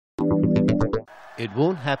It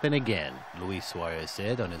won't happen again, Luis Suarez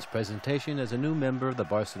said on his presentation as a new member of the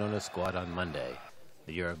Barcelona squad on Monday.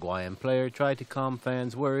 The Uruguayan player tried to calm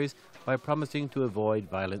fans' worries by promising to avoid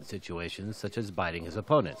violent situations such as biting his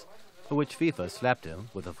opponents, for which FIFA slapped him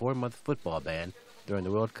with a 4-month football ban during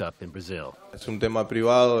the World Cup in Brazil.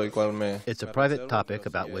 It's a private topic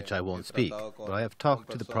about which I won't speak, but I have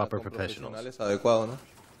talked to the proper professionals.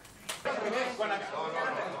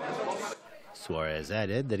 Suarez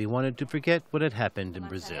added that he wanted to forget what had happened in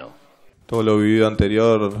Brazil. Everything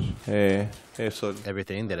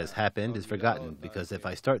that has happened is forgotten because if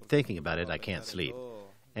I start thinking about it, I can't sleep.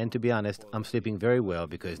 And to be honest, I'm sleeping very well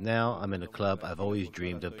because now I'm in a club I've always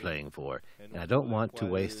dreamed of playing for, and I don't want to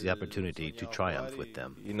waste the opportunity to triumph with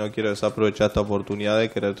them.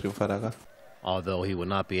 Although he will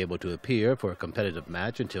not be able to appear for a competitive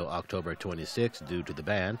match until October 26 due to the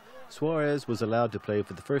ban, Suarez was allowed to play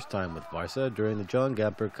for the first time with Barça during the John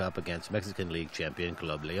Gamper Cup against Mexican League champion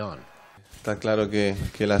Club León.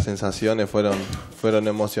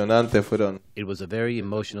 It was a very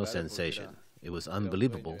emotional sensation. It was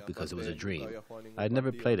unbelievable because it was a dream. I had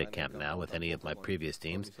never played at Camp Nou with any of my previous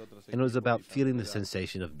teams, and it was about feeling the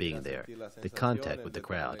sensation of being there, the contact with the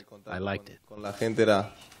crowd. I liked it.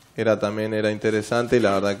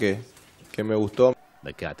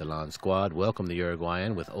 The Catalan squad welcomed the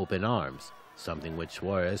Uruguayan with open arms, something which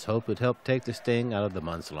Suarez hoped would help take the sting out of the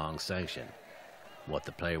months-long sanction. What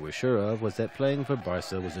the player was sure of was that playing for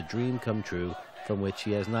Barça was a dream come true from which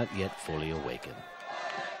he has not yet fully awakened.